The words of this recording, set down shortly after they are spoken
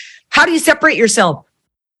How do you separate yourself?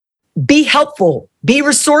 Be helpful, be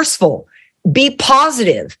resourceful, be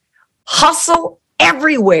positive, hustle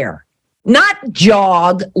everywhere, not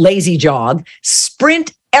jog, lazy jog,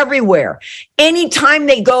 sprint everywhere. Anytime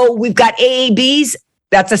they go, we've got AABs.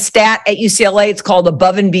 That's a stat at UCLA. It's called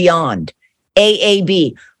above and beyond.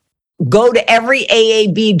 AAB. Go to every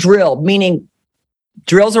AAB drill, meaning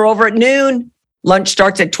drills are over at noon. Lunch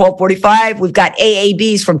starts at 12:45. We've got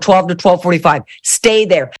AABs from 12 to 12:45. Stay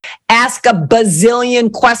there. Ask a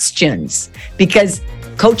bazillion questions because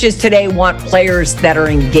coaches today want players that are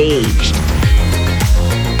engaged.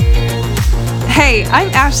 Hey, I'm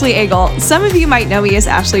Ashley Egel. Some of you might know me as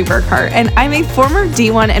Ashley Burkhart, and I'm a former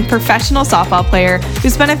D1 and professional softball player who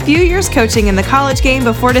spent a few years coaching in the college game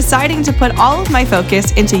before deciding to put all of my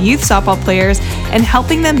focus into youth softball players and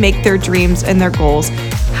helping them make their dreams and their goals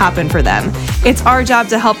happen for them. It's our job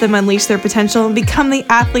to help them unleash their potential and become the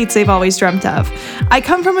athletes they've always dreamt of. I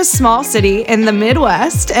come from a small city in the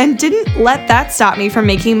Midwest and didn't let that stop me from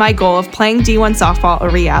making my goal of playing D1 softball a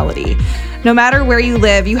reality. No matter where you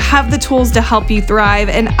live, you have the tools to help you thrive,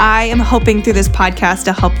 and I am hoping through this podcast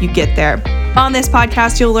to help you get there. On this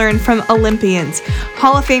podcast, you'll learn from Olympians,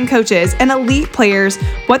 Hall of Fame coaches, and elite players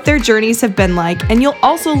what their journeys have been like, and you'll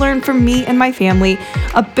also learn from me and my family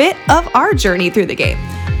a bit of our journey through the game.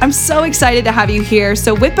 I'm so excited to have you here,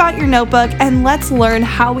 so whip out your notebook and let's learn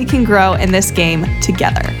how we can grow in this game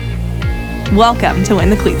together. Welcome to When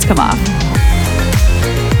the Cleats Come Off.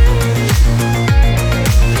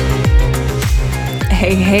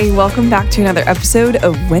 Hey, welcome back to another episode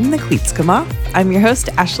of When the Cleats Come Off. I'm your host,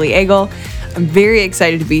 Ashley Egel. I'm very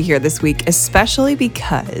excited to be here this week, especially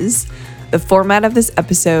because the format of this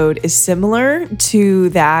episode is similar to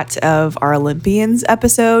that of our Olympians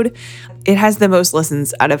episode. It has the most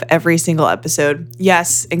listens out of every single episode.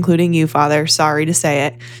 Yes, including you, Father, sorry to say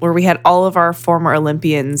it, where we had all of our former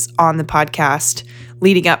Olympians on the podcast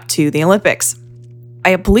leading up to the Olympics.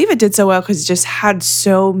 I believe it did so well because it just had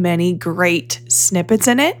so many great snippets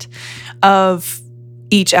in it of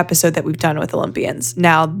each episode that we've done with Olympians.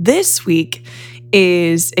 Now, this week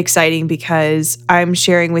is exciting because I'm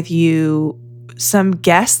sharing with you some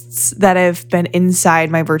guests that have been inside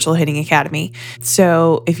my Virtual Hitting Academy.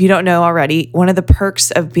 So if you don't know already, one of the perks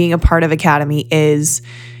of being a part of Academy is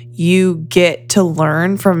you get to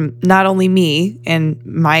learn from not only me and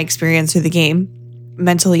my experience through the game,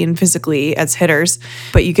 mentally and physically as hitters,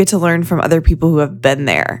 but you get to learn from other people who have been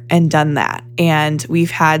there and done that. And we've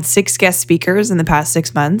had 6 guest speakers in the past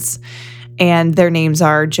 6 months, and their names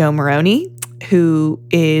are Joe Maroney, who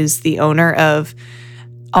is the owner of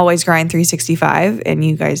Always Grind 365. And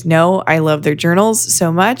you guys know I love their journals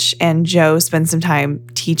so much. And Joe spends some time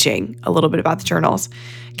teaching a little bit about the journals.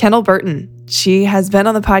 Kendall Burton, she has been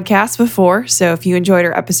on the podcast before. So if you enjoyed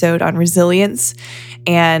her episode on resilience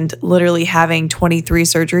and literally having 23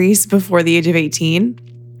 surgeries before the age of 18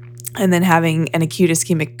 and then having an acute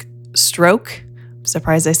ischemic stroke, I'm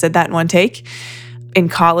surprised I said that in one take, in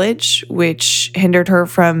college, which hindered her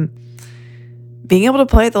from being able to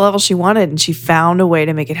play at the level she wanted, and she found a way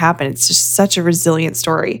to make it happen. It's just such a resilient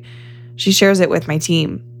story. She shares it with my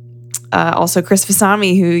team. Also, Chris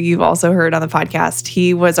Fasami, who you've also heard on the podcast,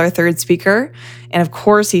 he was our 3rd speaker. And of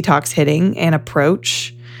course, he talks hitting and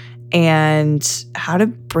approach and how to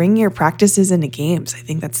bring your practices into games. I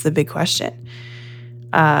think that's the big question.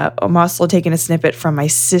 I'm also taking a snippet from my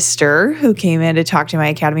sister, who came in to talk to my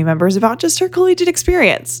Academy members about just her collegiate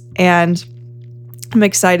experience. And I'm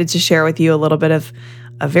excited to share with you a little bit of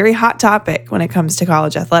a very hot topic when it comes to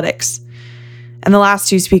college athletics. And the last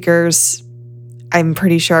 2 speakers, I'm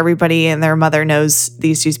pretty sure everybody and their mother knows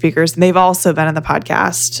these 2 speakers. And they've also been on the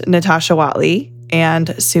podcast, Natasha Watley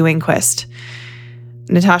and Sue Enquist.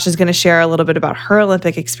 Natasha's going to share a little bit about her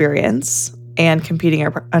Olympic experience and competing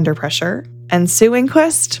under pressure. And Sue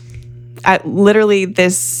Enquist, literally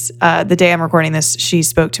the day I'm recording this, she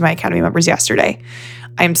spoke to my Academy members yesterday.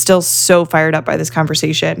 I'm still so fired up by this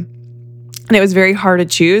conversation. And it was very hard to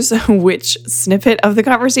choose which snippet of the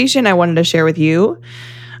conversation I wanted to share with you.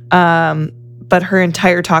 But her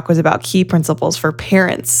entire talk was about key principles for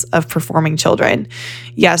parents of performing children.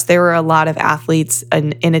 Yes, there were a lot of athletes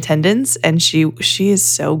in attendance, and she is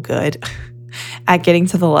so good at getting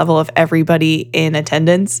to the level of everybody in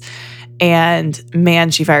attendance. And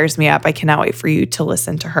man, she fires me up. I cannot wait for you to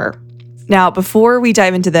listen to her. Now, before we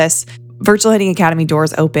dive into this, Virtual Hitting Academy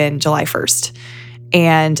doors open July 1st.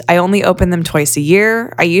 And I only open them twice a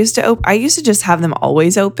year. I used to just have them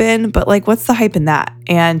always open, but like, what's the hype in that?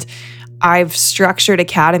 And I've structured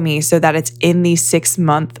Academy so that it's in these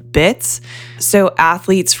 6-month bits. So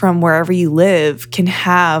athletes from wherever you live can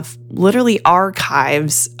have literally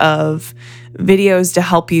archives of videos to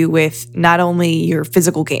help you with not only your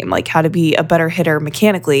physical game, like how to be a better hitter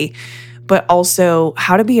mechanically, but also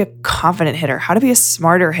how to be a confident hitter, how to be a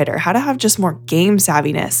smarter hitter, how to have just more game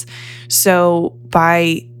savviness. So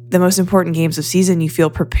by the most important games of season, you feel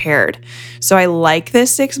prepared. So I like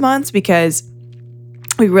this 6 months because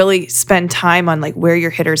we really spend time on like where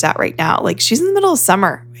your hitter's at right now. Like she's in the middle of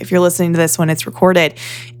summer if you're listening to this when it's recorded.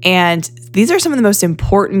 And these are some of the most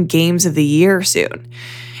important games of the year soon.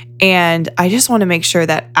 And I just want to make sure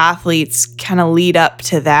that athletes kind of lead up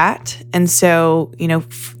to that. And so,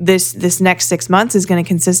 this next 6 months is going to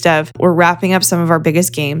consist of, we're wrapping up some of our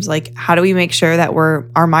biggest games. Like, how do we make sure that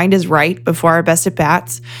our mind is right before our best at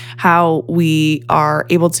bats? How we are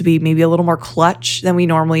able to be maybe a little more clutch than we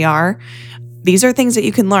normally are. These are things that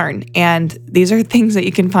you can learn, and these are things that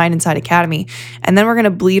you can find inside Academy. And then we're going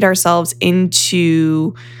to bleed ourselves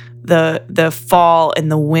into the fall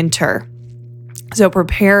and the winter. So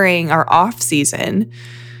preparing our off season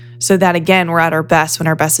so that, again, we're at our best when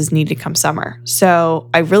our best is needed come summer. So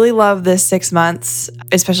I really love this 6 months,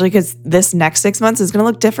 especially because this next 6 months is going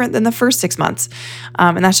to look different than the first 6 months.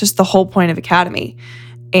 And that's just the whole point of Academy.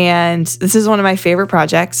 And this is one of my favorite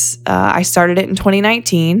projects. I started it in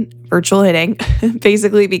 2019, virtual hitting,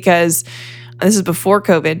 basically because this is before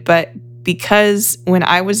COVID, but because when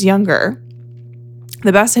I was younger,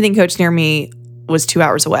 the best hitting coach near me was 2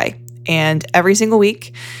 hours away. And every single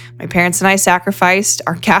week, my parents and I sacrificed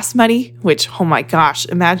our gas money, which, oh my gosh,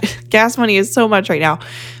 imagine gas money is so much right now.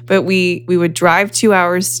 But we would drive 2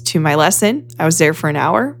 hours to my lesson. I was there for an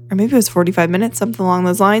hour, or maybe it was 45 minutes, something along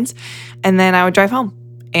those lines. And then I would drive home.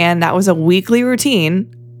 And that was a weekly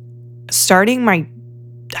routine starting I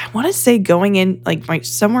want to say going in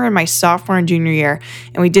somewhere in my sophomore and junior year.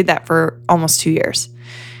 And we did that for almost 2 years.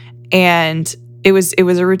 And it was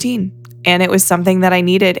a routine. And it was something that I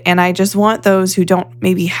needed. And I just want those who don't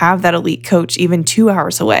maybe have that elite coach even 2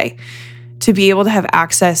 hours away to be able to have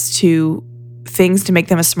access to things to make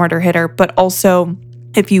them a smarter hitter. But also,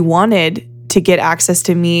 if you wanted to get access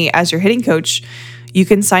to me as your hitting coach, you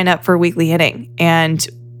can sign up for weekly hitting. And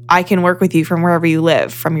I can work with you from wherever you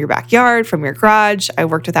live, from your backyard, from your garage. I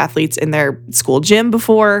worked with athletes in their school gym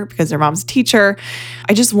before because their mom's a teacher.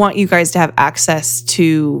 I just want you guys to have access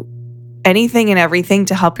to anything and everything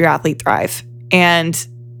to help your athlete thrive. And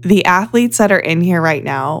the athletes that are in here right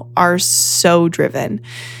now are so driven.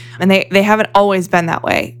 And they haven't always been that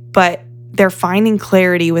way, but they're finding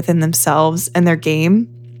clarity within themselves and their game.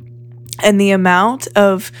 And the amount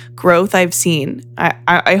of growth I've seen,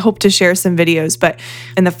 I hope to share some videos, but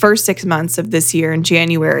in the first 6 months of this year in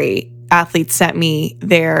January, athletes sent me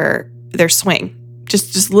their swing.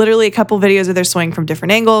 Just literally a couple videos of their swing from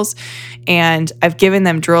different angles. And I've given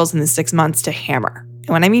them drills in the 6 months to hammer. And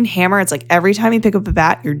when I mean hammer, it's like every time you pick up a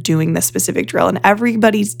bat, you're doing this specific drill. And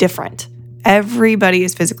everybody's different. Everybody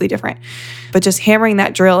is physically different. But just hammering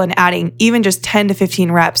that drill and adding even just 10 to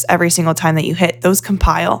 15 reps every single time that you hit, those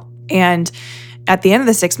compile. And at the end of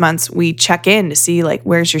the 6 months, we check in to see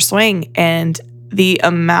where's your swing? And the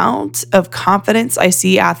amount of confidence I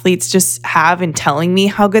see athletes just have in telling me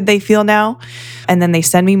how good they feel now. And then they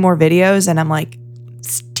send me more videos and I'm like,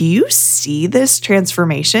 do you see this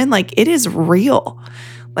transformation? It is real.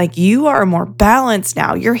 You are more balanced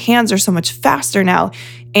now. Your hands are so much faster now.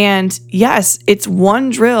 And yes, it's one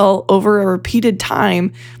drill over a repeated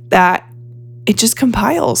time that it just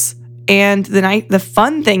compiles. And the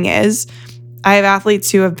fun thing is I have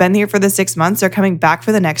athletes who have been here for the 6 months. They're coming back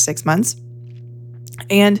for the next 6 months.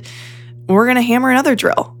 And we're going to hammer another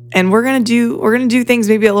drill. And we're going to do things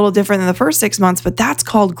maybe a little different than the first 6 months, but that's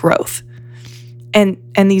called growth. And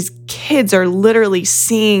these kids are literally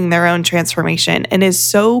seeing their own transformation and is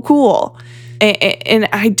so cool. And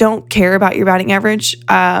I don't care about your batting average,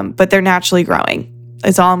 but they're naturally growing,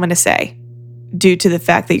 is all I'm going to say, due to the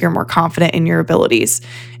fact that you're more confident in your abilities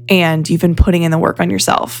and you've been putting in the work on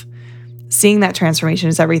yourself. Seeing that transformation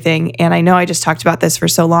is everything. And I know I just talked about this for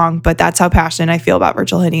so long, but that's how passionate I feel about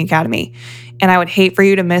Virtual Hitting Academy. And I would hate for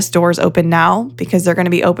you to miss doors open now because they're going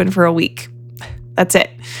to be open for a week. That's it.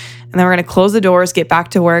 And then we're going to close the doors, get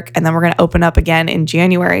back to work, and then we're going to open up again in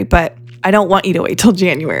January. But I don't want you to wait till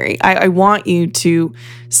January. I want you to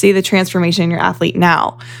see the transformation in your athlete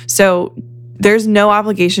now. So there's no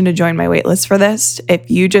obligation to join my waitlist for this.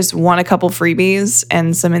 If you just want a couple freebies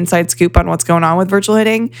and some inside scoop on what's going on with virtual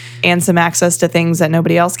hitting and some access to things that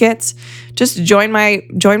nobody else gets, just join my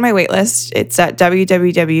waitlist. It's at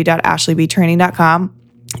www.ashleybtraining.com.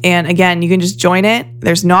 And again, you can just join it.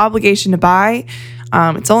 There's no obligation to buy.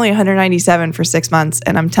 It's only $197 for 6 months.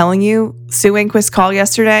 And I'm telling you, Sue Enquist's call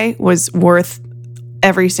yesterday was worth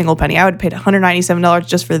every single penny. I would have paid $197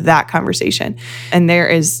 just for that conversation. And there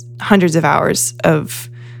is hundreds of hours of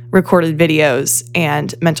recorded videos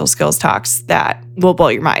and mental skills talks that will blow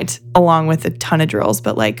your mind, along with a ton of drills.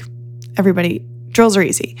 But like drills are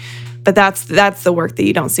easy, but that's the work that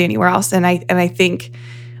you don't see anywhere else. And I think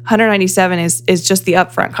 $197 is just the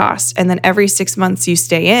upfront cost. And then every 6 months you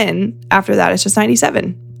stay in after that, it's just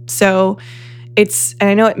 $97. So and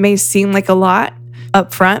I know it may seem like a lot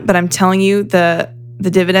upfront, but I'm telling you the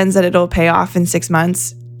dividends that it'll pay off in 6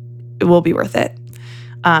 months, it will be worth it.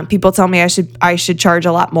 People tell me I should charge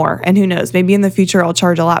a lot more, and who knows, maybe in the future I'll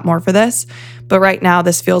charge a lot more for this. But right now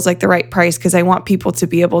this feels like the right price because I want people to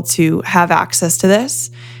be able to have access to this.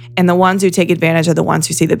 And the ones who take advantage are the ones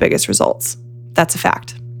who see the biggest results. That's a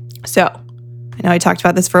fact. So I know I talked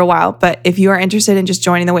about this for a while, but if you are interested in just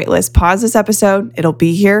joining the waitlist, pause this episode. It'll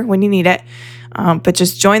be here when you need it. But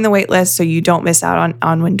just join the waitlist so you don't miss out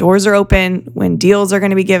on when doors are open, when deals are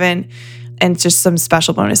going to be given, and just some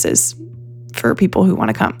special bonuses for people who want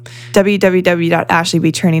to come.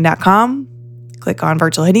 www.ashleybtraining.com. Click on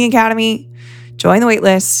Virtual Hitting Academy, join the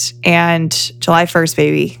waitlist, and July 1st,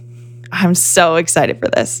 baby. I'm so excited for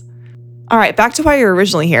this. All right, back to why you're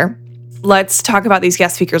originally here. Let's talk about these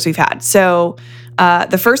guest speakers we've had. So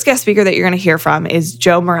the first guest speaker that you're going to hear from is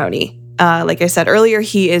Joe Moroney. Like I said earlier,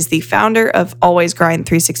 he is the founder of Always Grind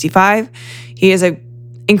 365. He is an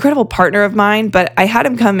incredible partner of mine, but I had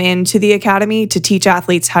him come into the academy to teach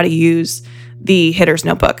athletes how to use the Hitter's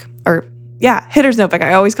Notebook. Hitter's Notebook.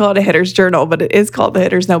 I always call it a Hitter's Journal, but it is called the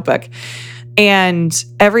Hitter's Notebook. And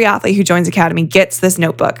every athlete who joins Academy gets this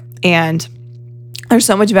notebook. And there's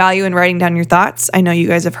so much value in writing down your thoughts. I know you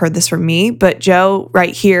guys have heard this from me, but Joe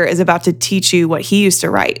right here is about to teach you what he used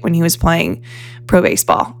to write when he was playing pro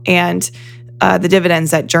baseball and the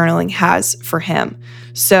dividends that journaling has for him.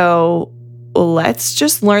 So let's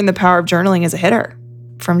just learn the power of journaling as a hitter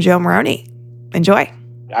from Joe Moroney. Enjoy.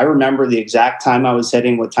 I remember the exact time I was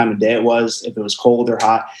hitting, what time of day it was, if it was cold or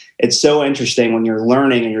hot. It's so interesting when you're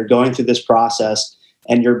learning and you're going through this process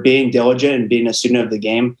and you're being diligent and being a student of the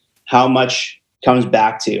game, how much comes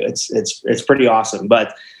back to you. It's pretty awesome.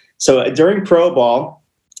 But so during pro ball,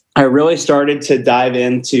 I really started to dive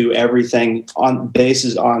into everything on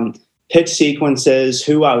basis on pitch sequences,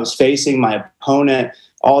 who I was facing, my opponent,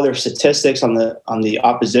 all their statistics on the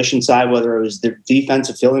opposition side, whether it was their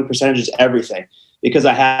defensive fielding percentages, everything. Because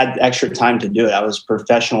I had extra time to do it. I was a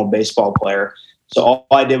professional baseball player. So all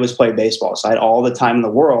I did was play baseball. So I had all the time in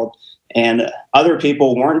the world. And other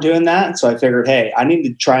people weren't doing that. So I figured, hey, I need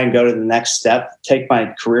to try and go to the next step, take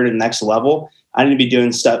my career to the next level. I need to be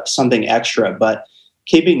doing something extra. But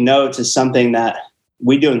keeping notes is something that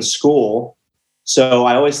we do in school. So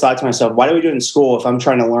I always thought to myself, why do we do it in school if I'm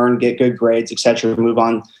trying to learn, get good grades, et cetera, move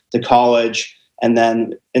on to college and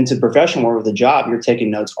then into the professional world with a job, you're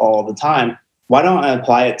taking notes all the time. Why don't I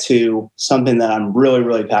apply it to something that I'm really,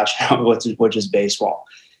 really passionate about, which is baseball?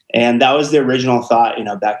 And that was the original thought,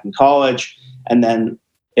 back in college. And then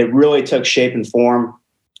it really took shape and form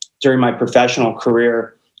during my professional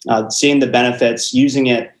career, seeing the benefits, using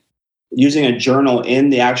a journal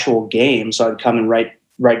in the actual game. So I'd come and write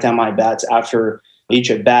down my bats after each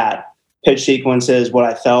at bat, pitch sequences, what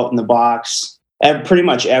I felt in the box, pretty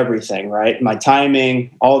much everything, right? My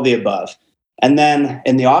timing, all of the above. And then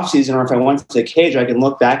in the off season, or if I went to the cage, I can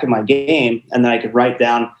look back at my game and then I could write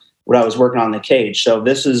down what I was working on in the cage. So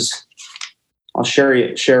this is, I'll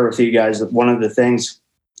share with you guys one of the things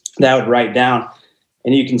that I would write down.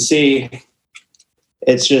 And you can see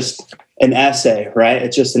it's just an essay, right?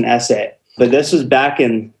 It's just an essay. But this was back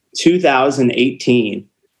in 2018,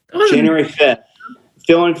 January 5th.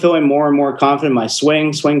 Feeling more and more confident in my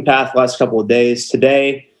swing path last couple of days.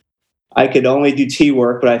 Today, I could only do tee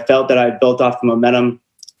work, but I felt that I built off the momentum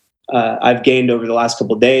I've gained over the last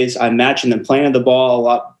couple of days. I'm matching the plane of the ball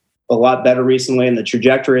a lot better recently, and the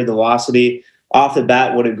trajectory, the velocity off the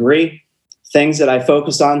bat would agree. Things that I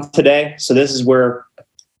focused on today. So this is where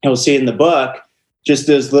you'll see in the book, just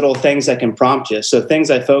those little things that can prompt you. So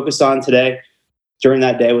things I focused on today during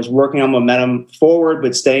that day was working on momentum forward,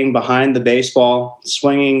 but staying behind the baseball,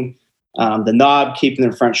 swinging the knob, keeping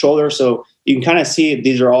the front shoulder. So you can kind of see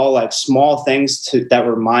these are all like small things that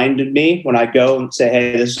reminded me when I go and say,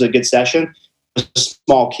 hey, this is a good session,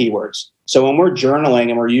 small keywords. So when we're journaling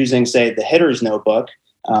and we're using, say, the Hitter's Notebook,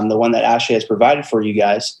 the one that Ashley has provided for you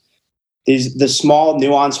guys, the small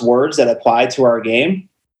nuanced words that apply to our game,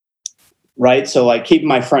 right? So like keeping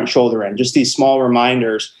my front shoulder in, just these small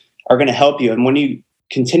reminders are going to help you. And when you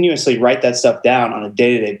continuously write that stuff down on a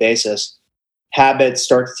day-to-day basis, habits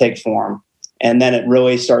start to take form. And then it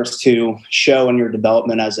really starts to show in your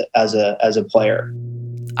development as a player.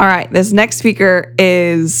 All right. This next speaker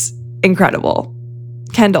is incredible.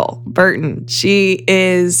 Kendall Burton. She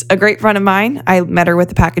is a great friend of mine. I met her with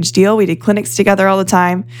the package deal. We did clinics together all the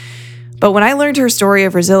time. But when I learned her story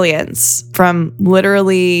of resilience from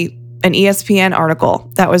literally an ESPN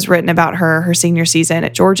article that was written about her senior season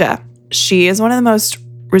at Georgia, she is one of the most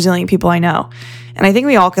resilient people I know. And I think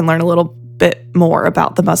we all can learn a little bit more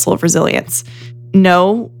about the muscle of resilience.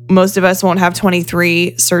 No, most of us won't have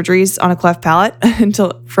 23 surgeries on a cleft palate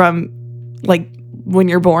until from like when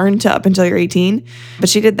you're born to up until you're 18. But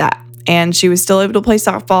she did that. And she was still able to play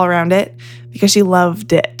softball around it because she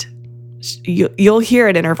loved it. You'll hear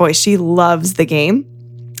it in her voice. She loves the game.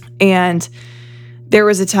 And there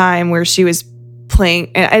was a time where she was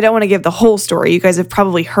playing, and I don't want to give the whole story. You guys have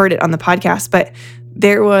probably heard it on the podcast, but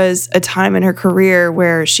there was a time in her career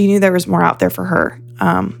where she knew there was more out there for her.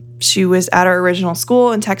 She was at her original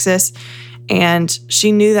school in Texas, and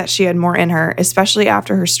she knew that she had more in her, especially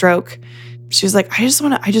after her stroke. She was like, I just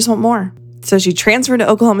want more. So she transferred to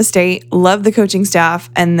Oklahoma State, loved the coaching staff,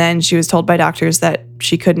 and then she was told by doctors that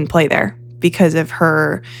she couldn't play there because of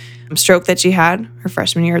her stroke that she had her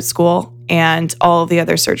freshman year at school and all of the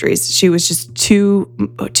other surgeries. She was just too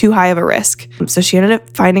high of a risk. So she ended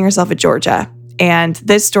up finding herself at Georgia. And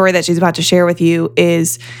this story that she's about to share with you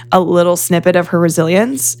is a little snippet of her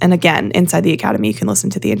resilience. And again, inside the academy, you can listen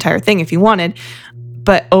to the entire thing if you wanted.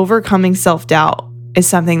 But overcoming self-doubt is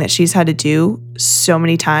something that she's had to do so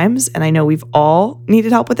many times. And I know we've all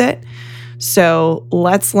needed help with it. So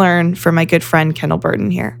let's learn from my good friend, Kendall Burton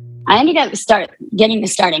here. I ended up getting the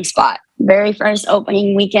starting spot. Very first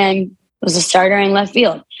opening weekend was a starter in left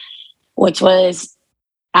field, which was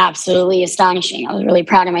absolutely astonishing. I was really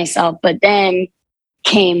proud of myself. But then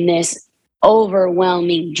came this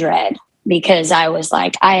overwhelming dread because I was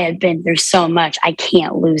like, I have been through so much. I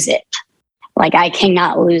can't lose it. Like, I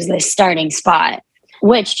cannot lose this starting spot,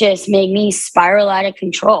 which just made me spiral out of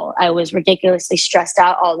control. I was ridiculously stressed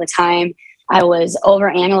out all the time. I was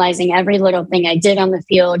overanalyzing every little thing I did on the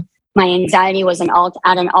field. My anxiety was at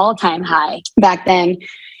an all-time high back then.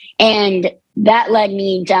 And that led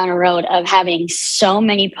me down a road of having so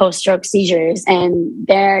many post-stroke seizures. And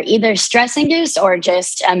they're either stress-induced or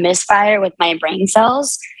just a misfire with my brain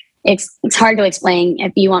cells. It's hard to explain.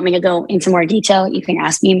 If you want me to go into more detail, you can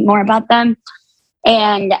ask me more about them.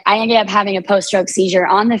 And I ended up having a post-stroke seizure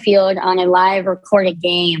on the field on a live recorded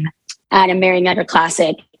game at a Marionetta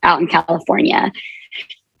Classic out in California.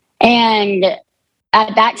 And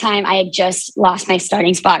at that time, I had just lost my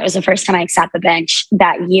starting spot. It was the first time I sat the bench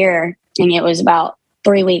that year. And it was about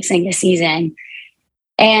 3 weeks into season.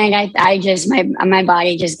 And my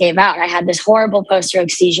body just gave out. I had this horrible post-stroke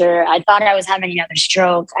seizure. I thought I was having another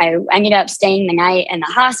stroke. I ended up staying the night in the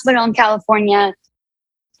hospital in California.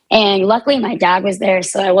 And luckily my dad was there,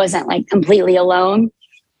 so I wasn't like completely alone.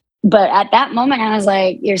 But at that moment, I was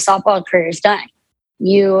like, your softball career is done.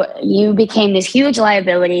 You became this huge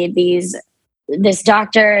liability. This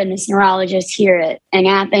doctor and this neurologist here in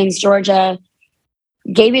Athens, Georgia,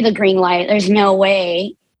 gave you the green light. There's no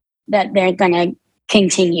way that they're going to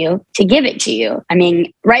continue to give it to you. I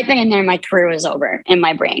mean, right then and there, my career was over in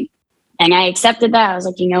my brain. And I accepted that. I was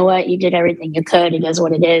like, you know what? You did everything you could. It is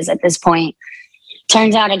what it is at this point.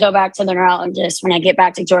 Turns out I go back to the neurologist when I get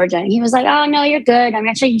back to Georgia. And he was like, oh, no, you're good. I'm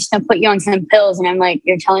actually just going to put you on some pills. And I'm like,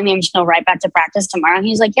 you're telling me I'm just going to right back to practice tomorrow? And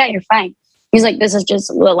he's like, yeah, you're fine. He's like, this is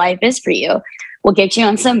just what life is for you. We'll get you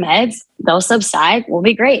on some meds. They'll subside. We'll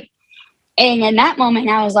be great. And in that moment,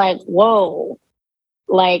 I was like, whoa,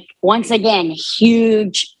 like once again,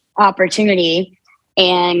 huge opportunity.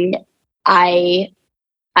 And I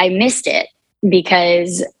missed it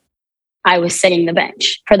because I was sitting the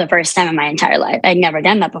bench for the first time in my entire life. I'd never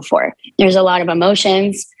done that before. There's a lot of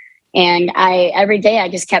emotions. And every day I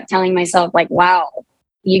just kept telling myself like, wow,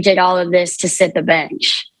 you did all of this to sit the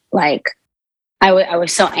bench. Like I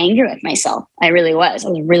was so angry with myself. I really was. I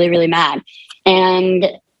was really, really mad. And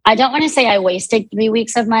I don't want to say I wasted 3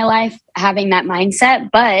 weeks of my life having that mindset,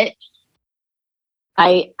 but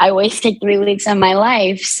I wasted 3 weeks of my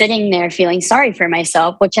life sitting there feeling sorry for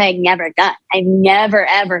myself, which I had never done. I never,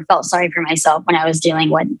 ever felt sorry for myself when I was dealing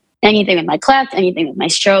with anything with my cleft, anything with my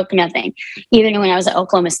stroke, nothing. Even when I was at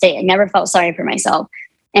Oklahoma State, I never felt sorry for myself.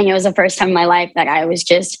 And it was the first time in my life that I was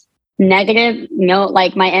just negative.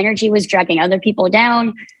 Like my energy was dragging other people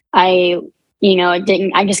down. I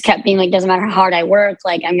just kept being like, doesn't matter how hard I work,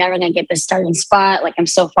 like I'm never going to get this starting spot. Like I'm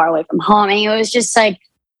so far away from home. And it was just like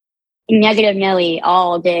negative Nelly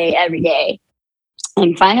all day, every day.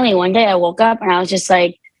 And finally, one day I woke up and I was just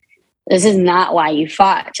like, this is not why you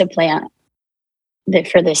fought to play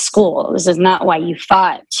for this school. This is not why you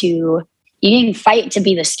didn't fight to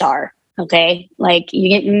be the star. Okay. Like you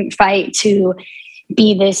didn't fight to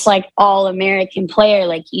be this like all-American player.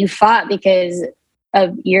 Like you fought because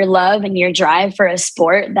of your love and your drive for a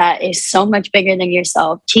sport that is so much bigger than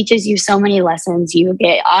yourself, teaches you so many lessons. You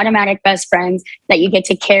get automatic best friends that you get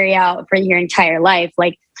to carry out for your entire life.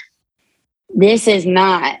 Like this is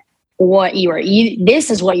not what this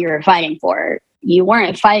is what you were fighting for. You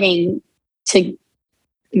weren't fighting to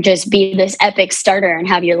just be this epic starter and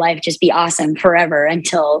have your life just be awesome forever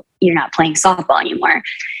until you're not playing softball anymore.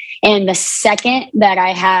 And the second that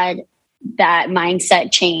I had that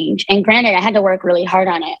mindset change, and granted, I had to work really hard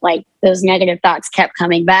on it. Like those negative thoughts kept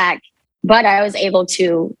coming back, but I was able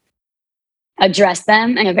to address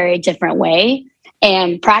them in a very different way.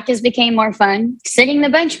 And practice became more fun. Sitting the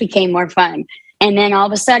bench became more fun. And then all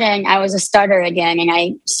of a sudden I was a starter again. And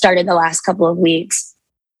I started the last couple of weeks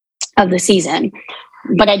of the season.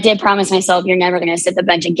 But I did promise myself, you're never going to sit the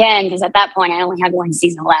bench again. Because at that point I only had one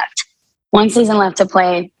season left to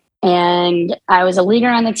play. And I was a leader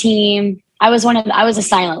on the team. I was a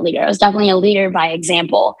silent leader. I was definitely a leader by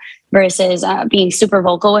example versus being super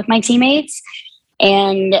vocal with my teammates.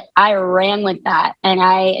 And I ran with that. And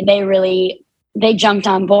they jumped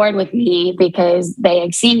on board with me because they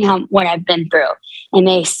had seen what I've been through. And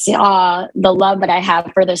they saw the love that I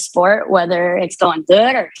have for the sport, whether it's going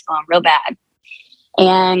good or it's going real bad.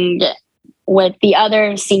 And with the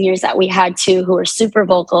other seniors that we had too, who were super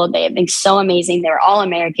vocal, they have been so amazing. They were all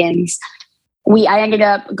Americans. I ended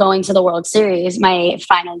up going to the World Series my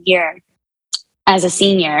final year as a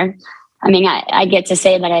senior. I mean, I get to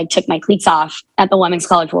say that I took my cleats off at the Women's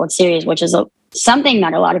College World Series, which is something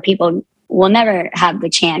that a lot of people will never have the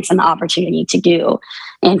chance and the opportunity to do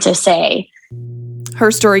and to say. Her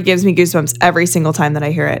story gives me goosebumps every single time that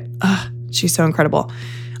I hear it. Ugh, she's so incredible.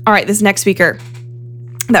 All right, this next speaker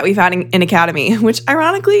that we've had in Academy, which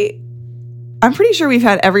ironically, I'm pretty sure we've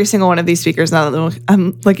had every single one of these speakers now that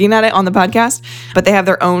I'm looking at it on the podcast, but they have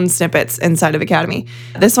their own snippets inside of Academy.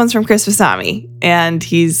 This one's from Chris Vasami, and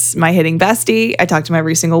he's my hitting bestie. I talk to him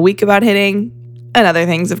every single week about hitting and other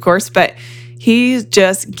things, of course, but he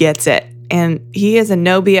just gets it. And he has a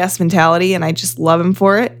no BS mentality, and I just love him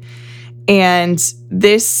for it. And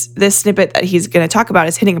this snippet that he's going to talk about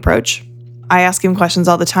is hitting approach. I ask him questions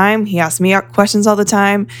all the time. He asks me questions all the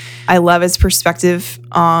time. I love his perspective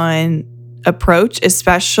on approach,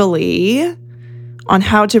 especially on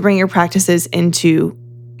how to bring your practices into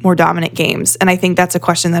more dominant games. And I think that's a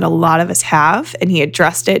question that a lot of us have, and he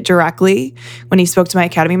addressed it directly when he spoke to my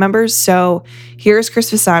Academy members. So here's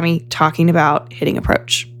Chris Vasami talking about hitting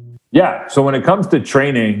approach. Yeah, so when it comes to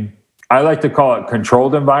training, I like to call it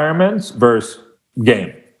controlled environments versus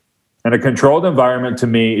game. And a controlled environment to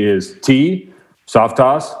me is tee, soft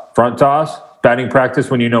toss, front toss, batting practice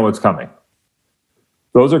when you know what's coming.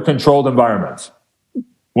 Those are controlled environments.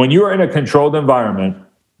 When you are in a controlled environment,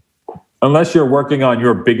 unless you're working on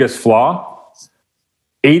your biggest flaw,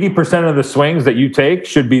 80% of the swings that you take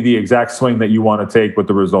should be the exact swing that you want to take with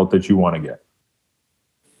the result that you want to get.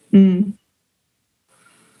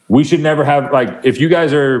 We should never have, like, if you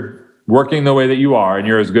guys are working the way that you are and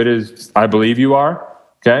you're as good as I believe you are,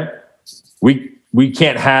 okay, we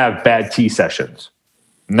can't have bad tee sessions.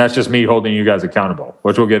 And that's just me holding you guys accountable,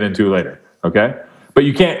 which we'll get into later, okay? But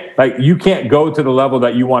you can't go to the level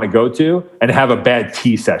that you want to go to and have a bad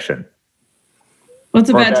tee session. What's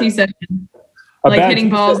a bad tee session? Like hitting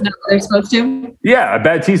balls not where they're supposed to? Yeah, a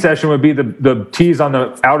bad tee session would be the tees on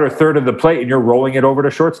the outer third of the plate and you're rolling it over to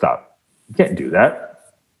shortstop. You can't do that.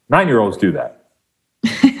 9-year-olds do that.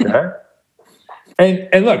 Okay?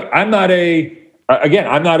 And look, I'm not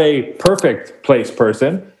a perfect place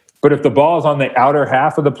person, but if the ball is on the outer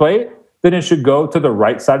half of the plate, then it should go to the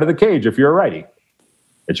right side of the cage if you're a righty.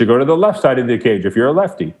 It should go to the left side of the cage if you're a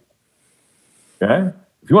lefty. Okay?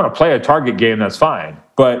 If you want to play a target game, that's fine.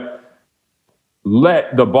 But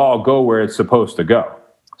let the ball go where it's supposed to go.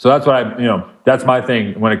 So that's what that's my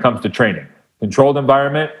thing when it comes to training. Controlled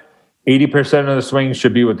environment, 80% of the swings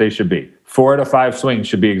should be what they should be. 4 out of 5 swings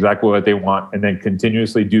should be exactly what they want, and then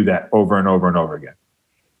continuously do that over and over and over again.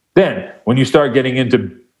 Then, when you start getting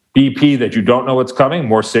into BP that you don't know what's coming,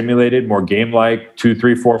 more simulated, more game-like, 2,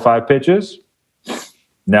 3, 4, 5 pitches,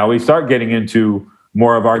 now we start getting into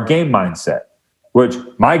more of our game mindset, which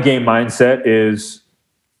my game mindset is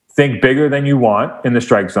think bigger than you want in the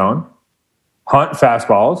strike zone, hunt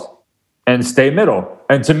fastballs, and stay middle.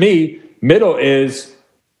 And to me, middle is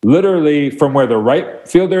literally from where the right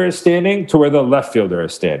fielder is standing to where the left fielder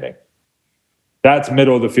is standing. That's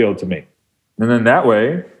middle of the field to me. And then that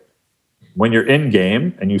way, when you're in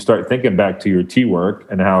game and you start thinking back to your tee work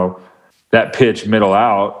and how that pitch middle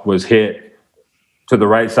out was hit to the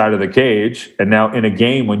right side of the cage. And now in a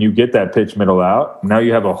game, when you get that pitch middle out, now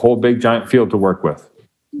you have a whole big giant field to work with.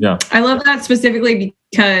 Yeah. I love that specifically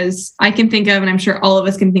because I can think of, and I'm sure all of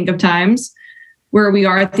us can think of times where we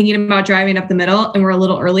are thinking about driving up the middle and we're a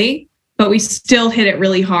little early, but we still hit it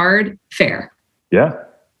really hard, fair. Yeah.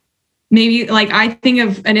 Maybe like I think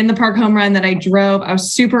of an in the park home run that I drove. I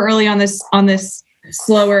was super early on this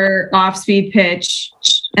slower off speed pitch.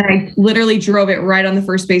 And I literally drove it right on the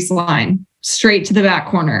first base line, straight to the back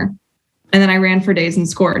corner. And then I ran for days and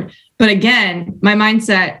scored. But again, my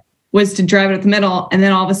mindset was to drive it up the middle. And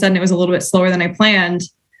then all of a sudden it was a little bit slower than I planned,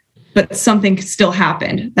 but something still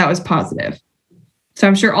happened that was positive. So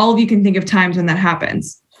I'm sure all of you can think of times when that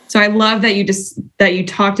happens. So I love that you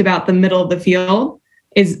talked about the middle of the field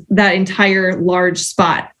is that entire large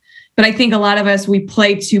spot. But I think a lot of us, we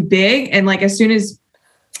play too big. And like, as soon as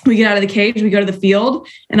we get out of the cage, we go to the field,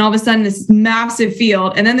 and all of a sudden this massive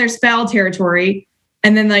field, and then there's foul territory.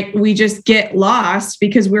 And then like, we just get lost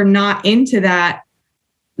because we're not into that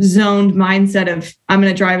zoned mindset of I'm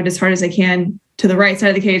going to drive it as hard as I can to the right side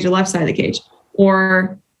of the cage or left side of the cage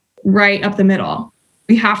or right up the middle.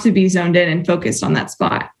 We have to be zoned in and focused on that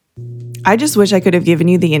spot. I just wish I could have given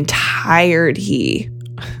you the entirety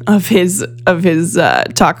of his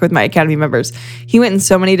talk with my Academy members. He went in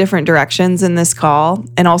so many different directions in this call,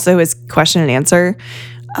 and also his question and answer.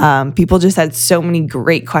 People just had so many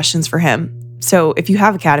great questions for him. So if you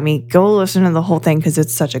have Academy, go listen to the whole thing because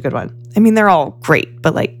it's such a good one. I mean, they're all great,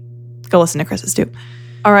 but like, go listen to Chris's too.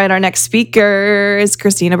 All right, our next speaker is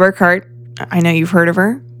Christina Burkhart. I know you've heard of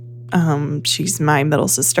her. She's my middle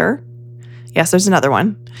sister. Yes, there's another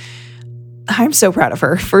one. I'm so proud of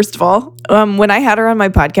her. First of all, when I had her on my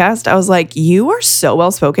podcast, I was like, you are so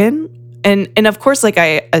well-spoken. And of course, like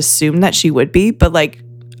I assumed that she would be, but like,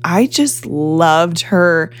 I just loved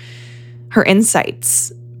her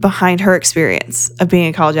insights behind her experience of being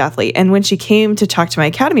a college athlete. And when she came to talk to my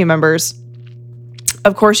Academy members,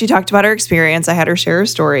 of course, she talked about her experience. I had her share her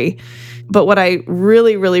story. But what I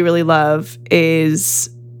really, really, really love is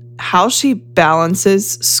how she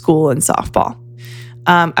balances school and softball.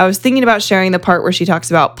 I was thinking about sharing the part where she talks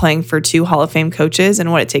about playing for 2 Hall of Fame coaches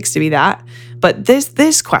and what it takes to be that. But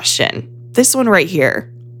this question, this one right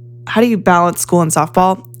here, how do you balance school and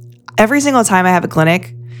softball? Every single time I have a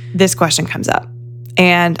clinic, this question comes up.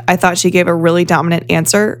 And I thought she gave a really dominant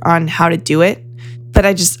answer on how to do it. But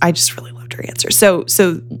I just really loved her answer. So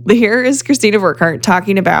here is Christina Burkhart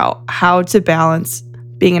talking about how to balance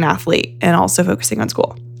being an athlete and also focusing on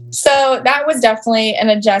school. So that was definitely an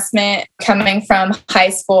adjustment coming from high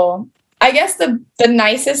school. I guess the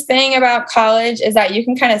nicest thing about college is that you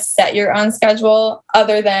can kind of set your own schedule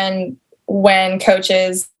other than when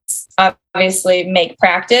coaches obviously make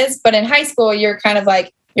practice. But in high school, you're kind of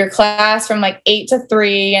like your class from like 8 to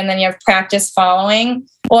 3, and then you have practice following.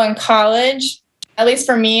 Well, in college, at least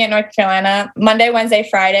for me in North Carolina, Monday, Wednesday,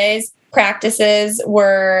 Fridays, practices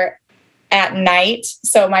were at night.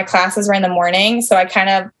 So my classes were in the morning. So I kind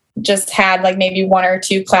of just had like maybe 1 or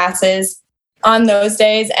 2 classes on those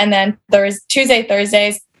days. And then Tuesday,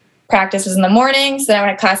 Thursdays, practice was in the morning. So then I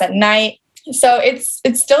went to class at night. So it's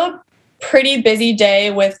still a pretty busy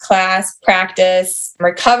day with class, practice,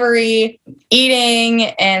 recovery, eating,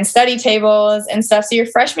 and study tables and stuff. So your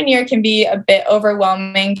freshman year can be a bit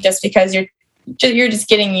overwhelming just because you're just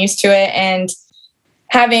getting used to it and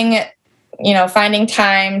having, finding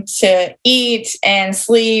time to eat and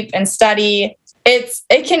sleep and study.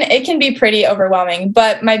 It can be pretty overwhelming,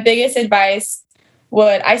 but my biggest advice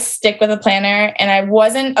I stick with a planner, and I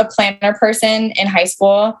wasn't a planner person in high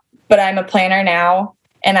school, but I'm a planner now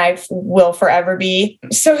and I will forever be.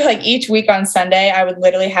 So like each week on Sunday, I would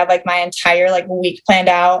literally have like my entire like week planned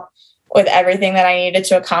out with everything that I needed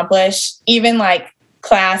to accomplish, even like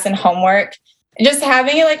class and homework, just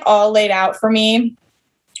having it like all laid out for me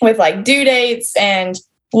with like due dates and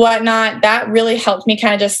whatnot. That really helped me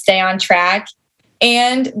kind of just stay on track.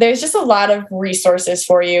 And there's just a lot of resources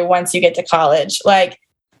for you once you get to college. Like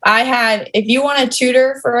if you want a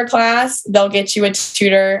tutor for a class, they'll get you a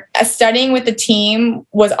tutor. Studying with the team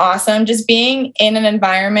was awesome. Just being in an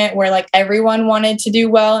environment where like everyone wanted to do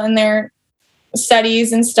well in their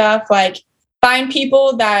studies and stuff, like find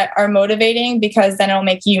people that are motivating because then it'll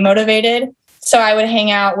make you motivated. So I would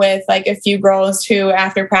hang out with like a few girls who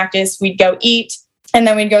after practice, we'd go eat. And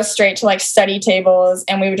then we'd go straight to like study tables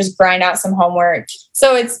and we would just grind out some homework.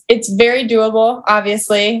 So it's very doable,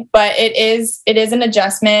 obviously, but it is an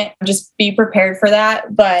adjustment. Just be prepared for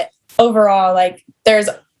that. But overall, like there's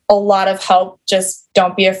a lot of help. Just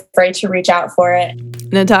don't be afraid to reach out for it.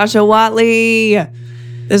 Natasha Watley.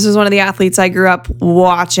 This was one of the athletes I grew up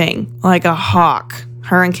watching like a hawk.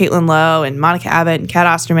 her and Caitlin Lowe and Monica Abbott and Kat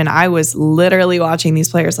Osterman. I was literally watching these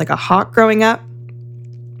players like a hawk growing up.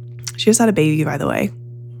 She just had a baby, by the way.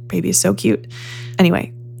 Baby is so cute.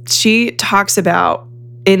 Anyway, she talks about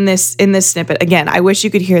in this snippet, again, I wish you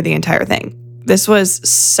could hear the entire thing. This was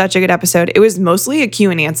such a good episode. It was mostly a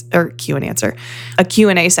Q&A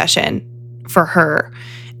session for her.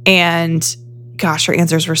 And gosh, her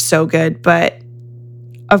answers were so good. But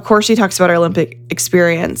of course, she talks about her Olympic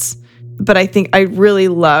experience. But I think I really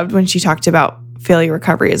loved when she talked about failure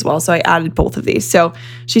recovery as well. So I added both of these. So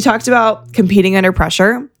she talked about competing under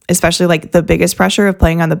pressure, especially like the biggest pressure of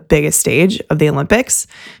playing on the biggest stage of the Olympics.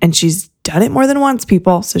 And she's done it more than once,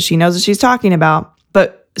 people. So she knows what she's talking about.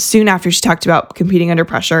 But soon after, she talked about competing under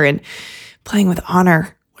pressure and playing with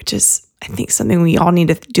honor, which is, I think, something we all need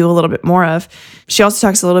to do a little bit more of. She also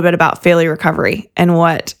talks a little bit about failure recovery and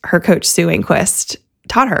what her coach, Sue Enquist,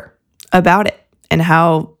 taught her about it and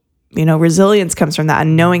how, resilience comes from that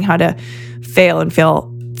and knowing how to fail and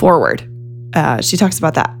fail forward. She talks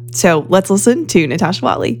about that. So let's listen to Natasha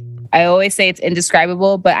Watley. I always say it's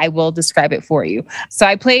indescribable, but I will describe it for you. So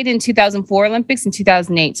I played in 2004 Olympics and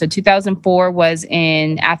 2008. So 2004 was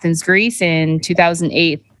in Athens, Greece, and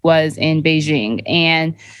 2008 was in Beijing.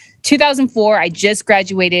 And 2004, I just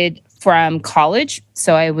graduated from college.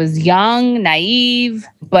 So I was young, naive,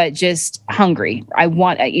 but just hungry.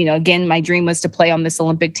 Again, my dream was to play on this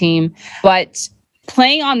Olympic team, but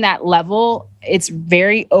playing on that level, it's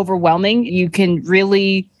very overwhelming. You can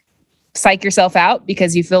really psych yourself out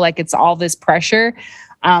because you feel like it's all this pressure.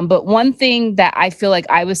 But one thing that I feel like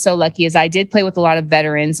I was so lucky is I did play with a lot of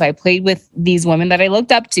veterans. So I played with these women that I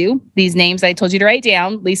looked up to, these names I told you to write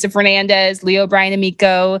down: Lisa Fernandez, Leah O'Brien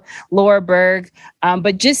Amico, Laura Berg.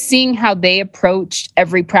 But just seeing how they approached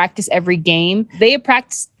every practice, every game, they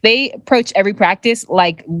approach every practice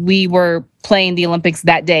like we were playing the Olympics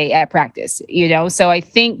that day at practice, So I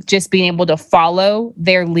think just being able to follow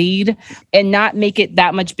their lead and not make it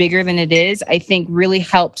that much bigger than it is, I think really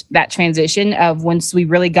helped that transition of once we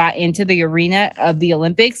really got into the arena of the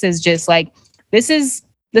Olympics, is just like, this is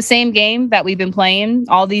the same game that we've been playing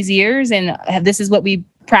all these years. And this is what we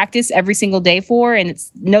practice every single day for. And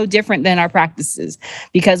it's no different than our practices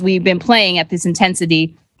because we've been playing at this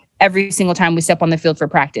intensity every single time we step on the field for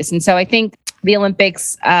practice. And so I think the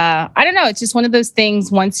Olympics, I don't know, it's just one of those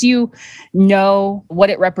things. Once you know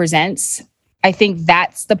what it represents, I think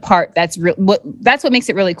that's the part that's what makes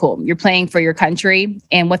it really cool. You're playing for your country,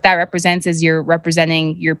 and what that represents is you're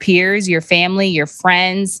representing your peers, your family, your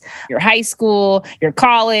friends, your high school, your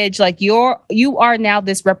college. Like you are now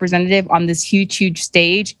this representative on this huge, huge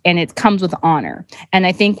stage, and it comes with honor. And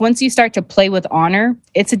I think once you start to play with honor,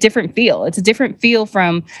 it's a different feel. It's a different feel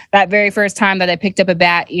from that very first time that I picked up a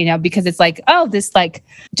bat, because it's like, oh, this like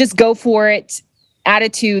just go for it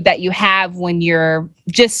attitude that you have when you're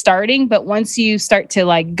just starting. But once you start to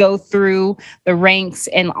like go through the ranks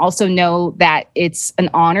and also know that it's an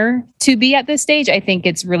honor to be at this stage, I think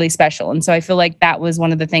it's really special. And so I feel like that was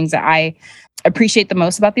one of the things that I appreciate the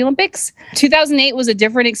most about the Olympics. 2008 was a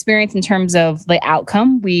different experience in terms of the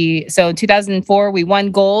outcome. So in 2004, we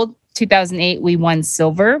won gold. 2008, we won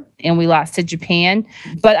silver, and we lost to Japan.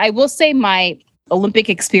 But I will say my Olympic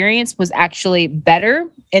experience was actually better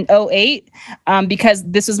in 2008 because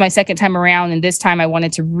this was my second time around. And this time I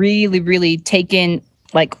wanted to really, really take in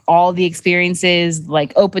like all the experiences,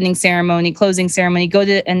 like opening ceremony, closing ceremony, go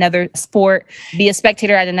to another sport, be a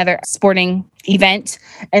spectator at another sporting event.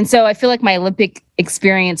 And so I feel like my Olympic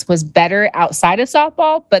experience was better outside of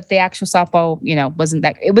softball, but the actual softball, wasn't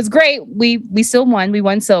that, it was great. We still won, we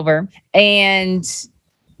won silver. And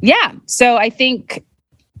yeah, so I think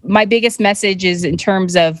my biggest message is in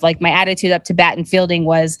terms of like my attitude up to bat and fielding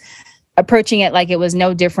was approaching it like it was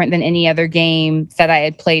no different than any other game that I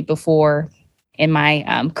had played before in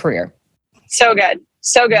my career. So good.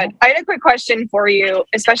 So good. I had a quick question for you,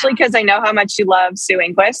 especially because I know how much you love Sue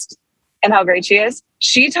Enquist and how great she is.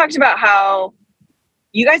 She talked about how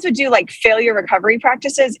you guys would do like failure recovery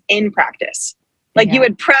practices in practice. Like you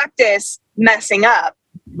would practice messing up.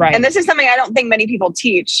 Right. And this is something I don't think many people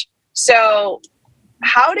teach. So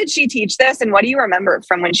how did she teach this, and what do you remember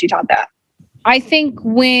from when she taught that? I think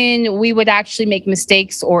when we would actually make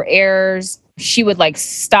mistakes or errors, she would like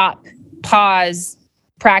stop, pause,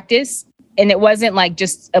 practice. And it wasn't like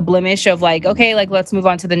just a blemish of like, okay, like let's move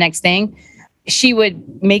on to the next thing. She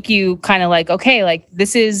would make you kind of like, okay, like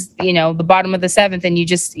this is, the bottom of the seventh, and you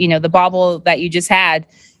just, the bobble that you just had.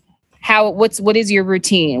 What is your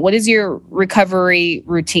routine? What is your recovery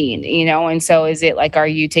routine? And so is it like, are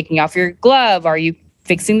you taking off your glove? Are you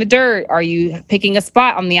fixing the dirt? Are you picking a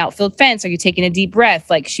spot on the outfield fence? Are you taking a deep breath?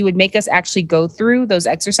 Like she would make us actually go through those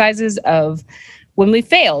exercises of when we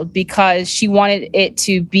failed, because she wanted it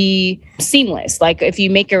to be seamless. Like if you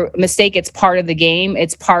make a mistake, it's part of the game.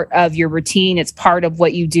 It's part of your routine. It's part of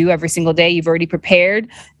what you do every single day. You've already prepared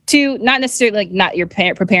to, not necessarily like not you're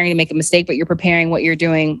preparing to make a mistake, but you're preparing what you're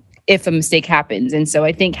doing if a mistake happens. And so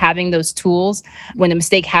I think having those tools when a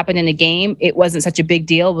mistake happened in a game, it wasn't such a big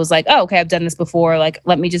deal. It was like, oh, okay, I've done this before. Like,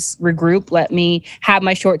 let me just regroup. Let me have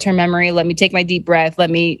my short-term memory. Let me take my deep breath. Let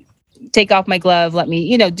me take off my glove. Let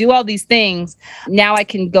me, do all these things. Now I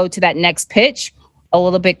can go to that next pitch a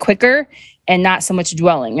little bit quicker and not so much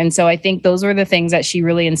dwelling. And so I think those were the things that she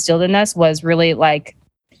really instilled in us, was really like,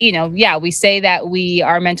 we say that we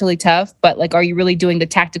are mentally tough, but like, are you really doing the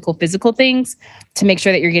tactical, physical things to make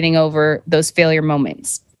sure that you're getting over those failure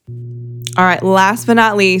moments? All right. Last but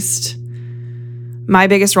not least, my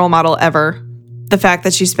biggest role model ever. The fact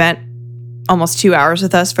that she spent almost 2 hours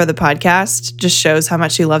with us for the podcast just shows how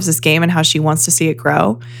much she loves this game and how she wants to see it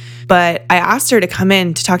grow. But I asked her to come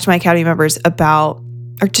in to talk to my academy members about,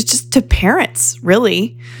 or to parents,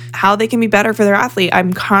 really, how they can be better for their athlete.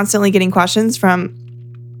 I'm constantly getting questions from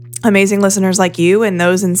amazing listeners like you and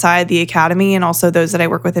those inside the academy, and also those that I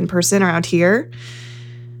work with in person around here,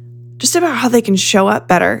 just about how they can show up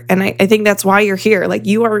better. And I think that's why you're here. Like,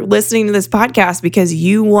 you are listening to this podcast because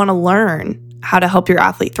you want to learn how to help your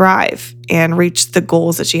athlete thrive and reach the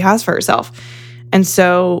goals that she has for herself. And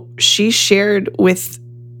so she shared with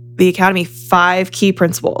the academy 5 key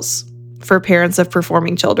principles for parents of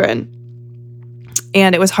performing children.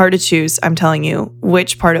 And it was hard to choose, I'm telling you,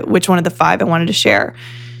 which one of the 5 I wanted to share.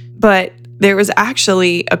 But there was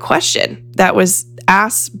actually a question that was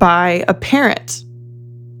asked by a parent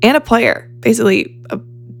and a player, basically a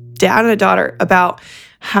dad and a daughter, about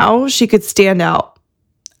how she could stand out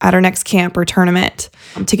at her next camp or tournament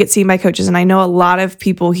to get seen by coaches. And I know a lot of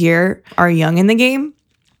people here are young in the game,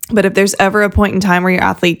 but if there's ever a point in time where your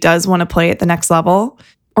athlete does want to play at the next level,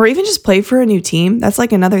 or even just play for a new team, that's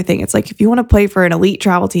like another thing. It's like if you want to play for an elite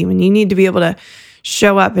travel team and you need to be able to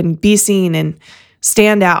show up and be seen and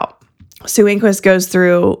stand out, Sue Enquist goes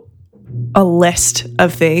through a list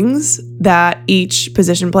of things that each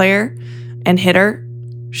position player and hitter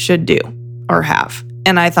should do or have.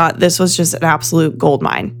 And I thought this was just an absolute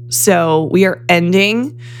goldmine. So we are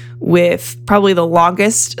ending with probably the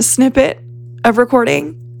longest snippet of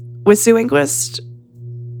recording with Sue Enquist,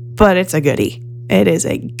 but it's a goodie. It is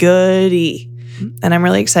a goodie. And I'm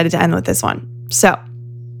really excited to end with this one. So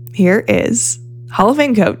here is Hall of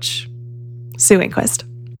Fame coach, Sue Enquist.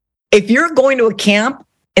 If you're going to a camp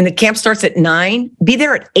and the camp starts at 9, be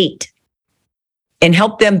there at 8 and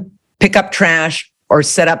help them pick up trash or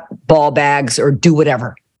set up ball bags or do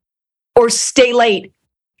whatever. Or stay late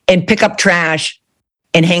and pick up trash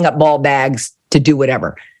and hang up ball bags to do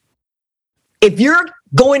whatever. If you're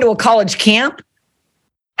going to a college camp,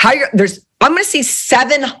 I'm going to see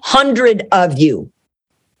 700 of you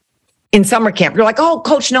in summer camp. You're like, oh,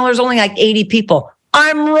 coach, no, there's only like 80 people.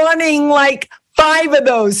 I'm running like 5 of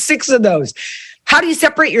those, 6 of those. How do you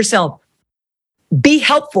separate yourself? Be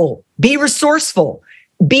helpful, be resourceful,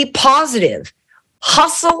 be positive,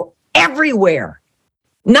 hustle everywhere.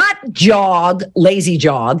 Not jog, lazy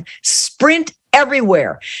jog, sprint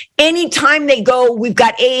everywhere. Anytime they go, we've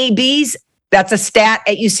got AABs. That's a stat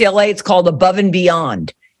at UCLA. It's called above and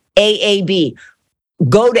beyond. AAB.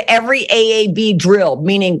 Go to every AAB drill,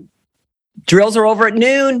 meaning drills are over at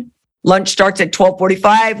noon. Lunch starts at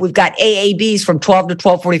 12:45. We've got AABs from 12 to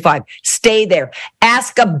 12:45. Stay there.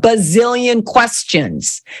 Ask a bazillion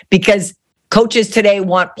questions because coaches today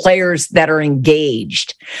want players that are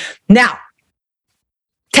engaged. Now,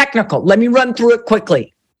 technical. Let me run through it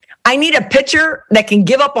quickly. I need a pitcher that can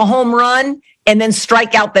give up a home run and then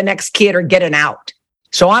strike out the next kid or get an out.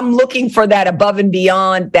 So I'm looking for that above and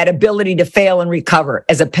beyond, that ability to fail and recover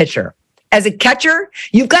as a pitcher. As a catcher,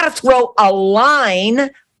 you've got to throw a line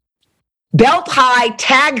belt high,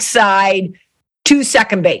 tag side to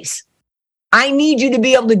second base. I need you to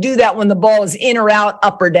be able to do that when the ball is in or out,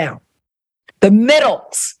 up or down. The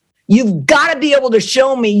middles, you've got to be able to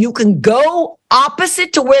show me you can go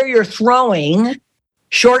opposite to where you're throwing,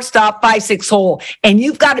 shortstop, 5-6 hole, and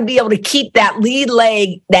you've got to be able to keep that lead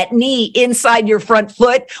leg, that knee inside your front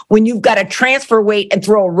foot when you've got to transfer weight and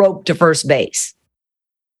throw a rope to first base.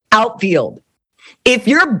 Outfield. If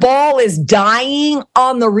your ball is dying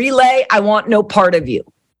on the relay, I want no part of you.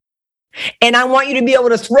 And I want you to be able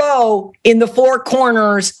to throw in the 4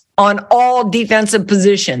 corners on all defensive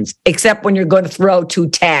positions, except when you're going to throw 2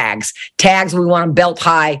 tags. Tags, we want them belt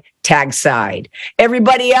high, tag side.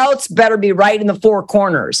 Everybody else better be right in the 4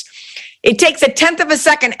 corners. It takes 1/10 of a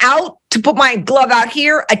second out to put my glove out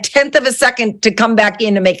here, 1/10 of a second to come back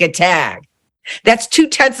in to make a tag. That's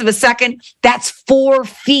 0.2 of a second. That's 4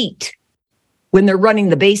 feet when they're running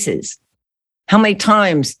the bases. How many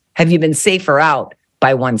times have you been safer out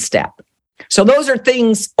by 1 step? So those are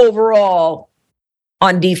things overall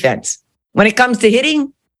on defense. When it comes to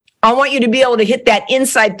hitting, I want you to be able to hit that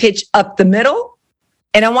inside pitch up the middle.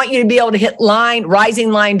 And I want you to be able to hit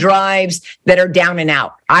rising line drives that are down and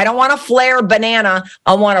out. I don't want a flare banana.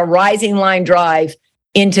 I want a rising line drive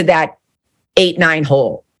into that 8-9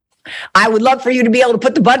 hole. I would love for you to be able to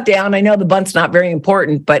put the bunt down. I know the bunt's not very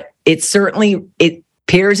important, but it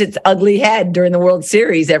peers its ugly head during the World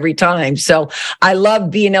Series every time. So I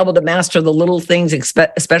love being able to master the little things,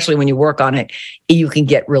 especially when you work on it. You can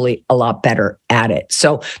get really a lot better at it.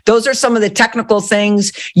 So those are some of the technical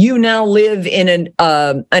things. You now live in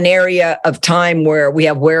an area of time where we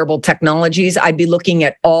have wearable technologies. I'd be looking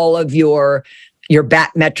at all of your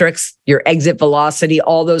bat metrics, your exit velocity,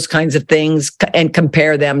 all those kinds of things, and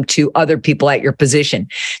compare them to other people at your position.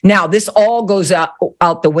 Now, this all goes out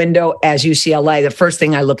the window as UCLA. The first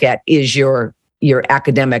thing I look at is your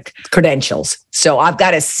academic credentials. So I've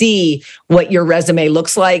got to see what your resume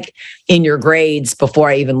looks like in your grades before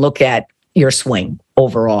I even look at your swing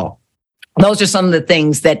overall. Those are some of the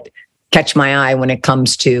things that catch my eye when it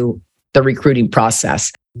comes to the recruiting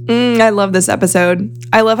process. I love this episode.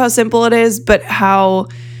 I love how simple it is, but how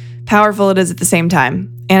powerful it is at the same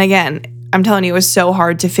time. And again, I'm telling you, it was so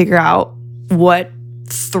hard to figure out what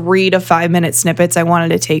 3 to 5 minute snippets I wanted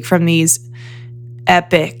to take from these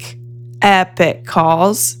epic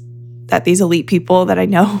calls that these elite people that I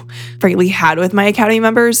know frankly had with my academy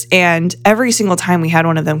members. And every single time we had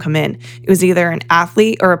one of them come in, it was either an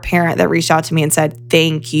athlete or a parent that reached out to me and said,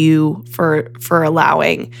 thank you for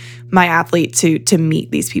allowing my athlete to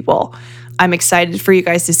meet these people. I'm excited for you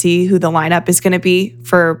guys to see who the lineup is going to be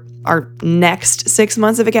for our next 6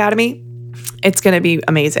 months of academy. It's going to be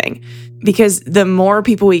amazing because the more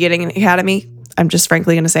people we get in academy, I'm just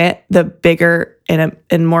frankly going to say it, the bigger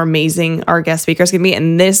and more amazing our guest speakers can be.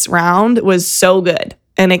 And this round was so good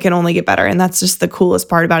and it can only get better. And that's just the coolest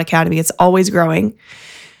part about academy. It's always growing.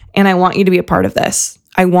 And I want you to be a part of this.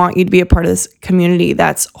 I want you to be a part of this community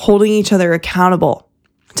that's holding each other accountable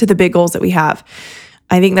to the big goals that we have.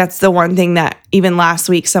 I think that's the one thing that even last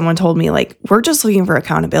week someone told me, like, we're just looking for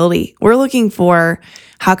accountability. We're looking for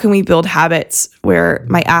how can we build habits where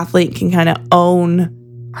my athlete can kind of own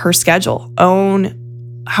her schedule,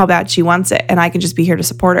 own how bad she wants it, and I can just be here to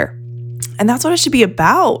support her. And that's what it should be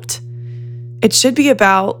about. It should be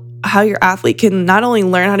about how your athlete can not only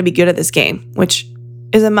learn how to be good at this game, which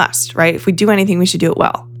is a must, right? If we do anything, we should do it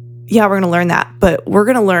well. Yeah, we're going to learn that, but we're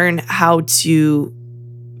going to learn how to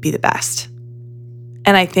be the best.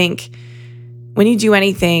 And I think when you do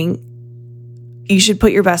anything, you should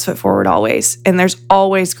put your best foot forward always. And there's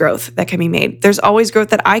always growth that can be made. There's always growth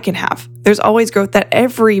that I can have. There's always growth that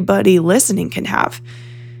everybody listening can have.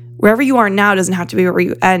 Wherever you are now doesn't have to be where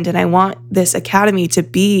you end. And I want this academy to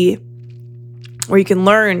be where you can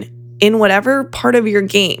learn in whatever part of your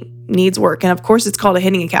game needs work. And of course, it's called a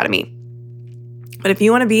hitting academy. But if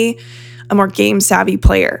you want to be a more game savvy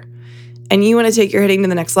player and you want to take your hitting to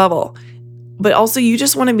the next level, but also you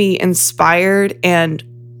just want to be inspired and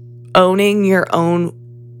owning your own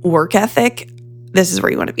work ethic, this is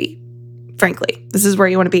where you want to be. Frankly, this is where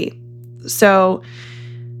you want to be. So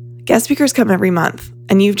guest speakers come every month,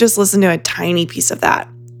 and you've just listened to a tiny piece of that.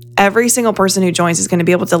 Every single person who joins is going to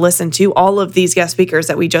be able to listen to all of these guest speakers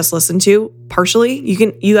that we just listened to partially.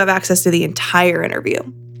 You have access to the entire interview,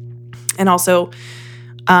 and also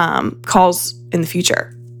calls in the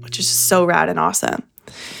future, which is just so rad and awesome.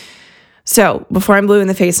 So before I'm blue in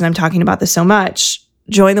the face and I'm talking about this so much,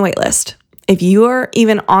 join the waitlist. If you are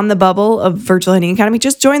even on the bubble of Virtual Hitting Academy,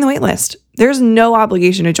 just join the waitlist. There's no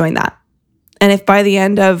obligation to join that. And if by the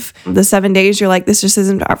end of the 7 days, you're like, this just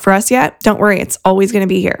isn't for us yet, don't worry. It's always going to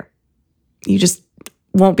be here. You just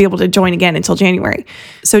won't be able to join again until January.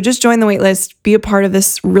 So just join the waitlist, be a part of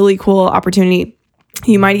this really cool opportunity.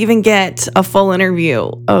 You might even get a full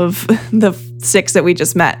interview of the 6 that we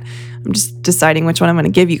just met. I'm just deciding which one I'm going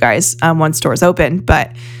to give you guys once doors open,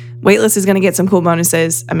 but waitlist is going to get some cool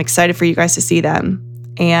bonuses. I'm excited for you guys to see them.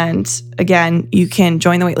 And again, you can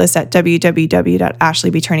join the waitlist at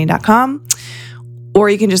www.ashleybtraining.com, or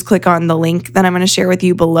you can just click on the link that I'm going to share with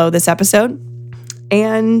you below this episode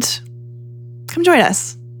and come join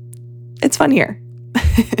us. It's fun here.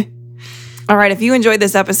 All right. If you enjoyed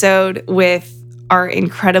this episode with our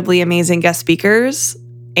incredibly amazing guest speakers,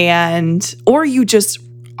 or you just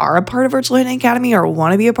are a part of Virtual Hitting Academy or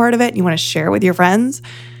want to be a part of it, and you want to share with your friends,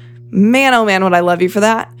 man, oh man, would I love you for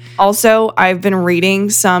that. Also, I've been reading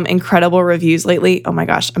some incredible reviews lately. Oh my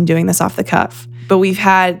gosh, I'm doing this off the cuff. but we've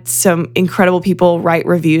had some incredible people write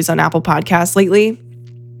reviews on Apple Podcasts lately,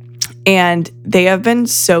 and they have been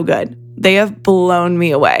so good. They have blown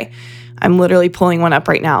me away. I'm literally pulling one up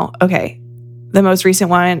right now. Okay. The most recent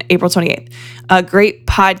one, April 28th. A great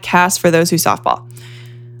podcast for those who softball.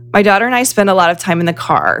 My daughter and I spend a lot of time in the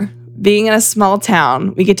car. Being in a small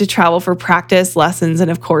town, we get to travel for practice, lessons, and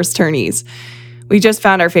of course, tourneys. We just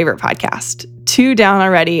found our favorite podcast. 2 down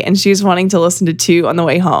already, and she's wanting to listen to 2 on the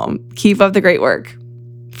way home. Keep up the great work.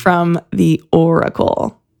 From the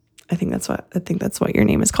Oracle. I think that's what your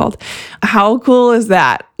name is called. How cool is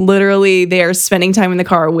that? Literally, they are spending time in the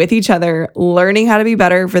car with each other, learning how to be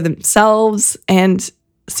better for themselves. And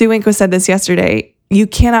Sue Enquist said this yesterday. You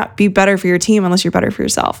cannot be better for your team unless you're better for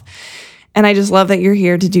yourself. And I just love that you're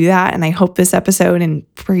here to do that. And I hope this episode and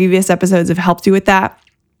previous episodes have helped you with that.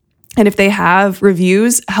 And if they have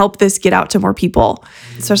reviews, help this get out to more people,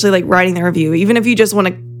 especially like writing the review. Even if you just want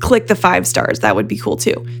to click the 5 stars, that would be cool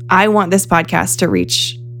too. I want this podcast to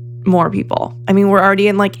reach more people. I mean, we're already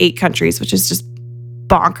in like 8 countries, which is just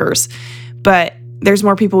bonkers, but there's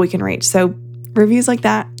more people we can reach. So reviews like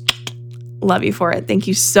that, love you for it. Thank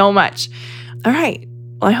you so much. All right.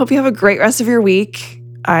 Well, I hope you have a great rest of your week.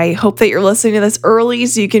 I hope that you're listening to this early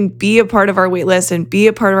so you can be a part of our waitlist and be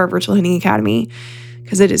a part of our Virtual Hitting Academy,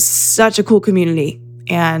 because it is such a cool community.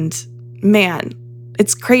 And man,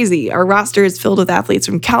 it's crazy. Our roster is filled with athletes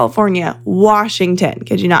from California, Washington,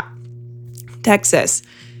 kid you not, Texas,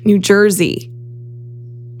 New Jersey,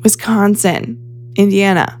 Wisconsin,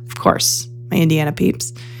 Indiana, of course, my Indiana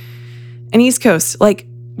peeps, and East Coast. Like,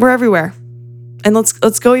 we're everywhere. And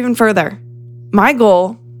let's go even further. My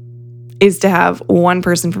goal is to have one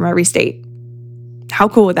person from every state. How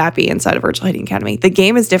cool would that be inside of Virtual Hitting Academy? The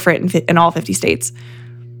game is different in all 50 states.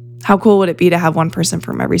 How cool would it be to have one person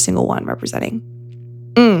from every single one representing?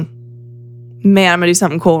 Man, I'm going to do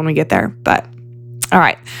something cool when we get there. But all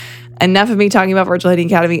right, enough of me talking about Virtual Hitting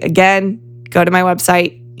Academy. Again, go to my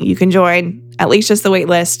website. You can join, at least just the wait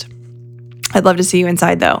list. I'd love to see you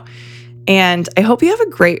inside though. And I hope you have a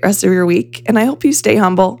great rest of your week. And I hope you stay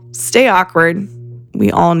humble, stay awkward.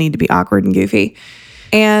 We all need to be awkward and goofy.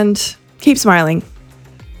 And keep smiling.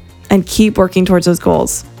 And keep working towards those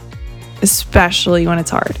goals. Especially when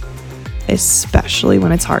it's hard. Especially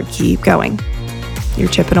when it's hard. Keep going. You're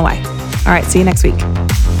chipping away. All right, see you next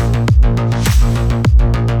week.